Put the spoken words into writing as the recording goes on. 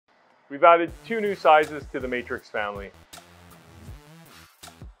We've added 2 new sizes to the matrix family.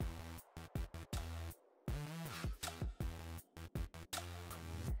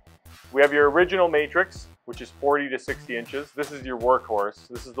 We have your original matrix, which is 40 to 60 inches. This is your workhorse.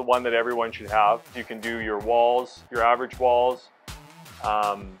 This is the one that everyone should have. You can do your walls, your average walls,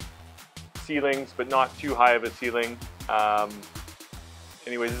 ceilings, but not too high of a ceiling.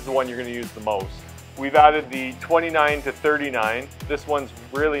 Anyways, this is the one you're going to use the most. We've added the 29 to 39. This one's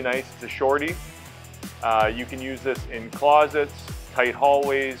really nice. It's a Shorty. You can use this in closets, tight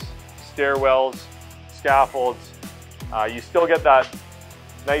hallways, stairwells, scaffolds. You still get that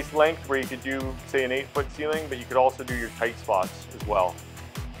nice length where you could do, say, an 8-foot ceiling, but you could also do your tight spots as well.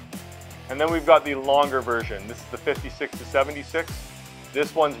 And then we've got the longer version. This is the 56 to 76.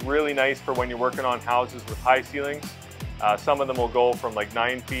 This one's really nice for when you're working on houses with high ceilings. Some of them will go from like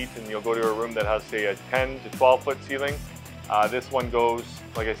 9 feet and you'll go to a room that has, say, a 10 to 12-foot ceiling. This one goes,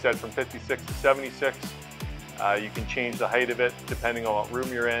 like I said, from 56 to 76. You can change the height of it depending on what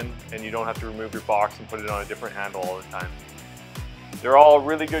room you're in, and you don't have to remove your box and put it on a different handle all the time. They're all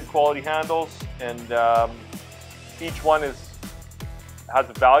really good quality handles, and each one has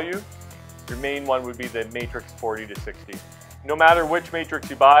a value. Your main one would be the Matrix 40 to 60. No matter which matrix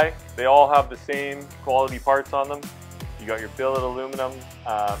you buy, they all have the same quality parts on them. You got your billet aluminum,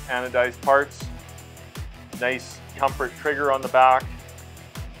 anodized parts, nice comfort trigger on the back,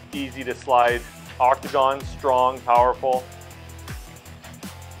 easy to slide octagon, strong, powerful,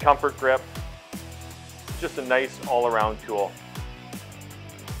 comfort grip. Just a nice all-around tool.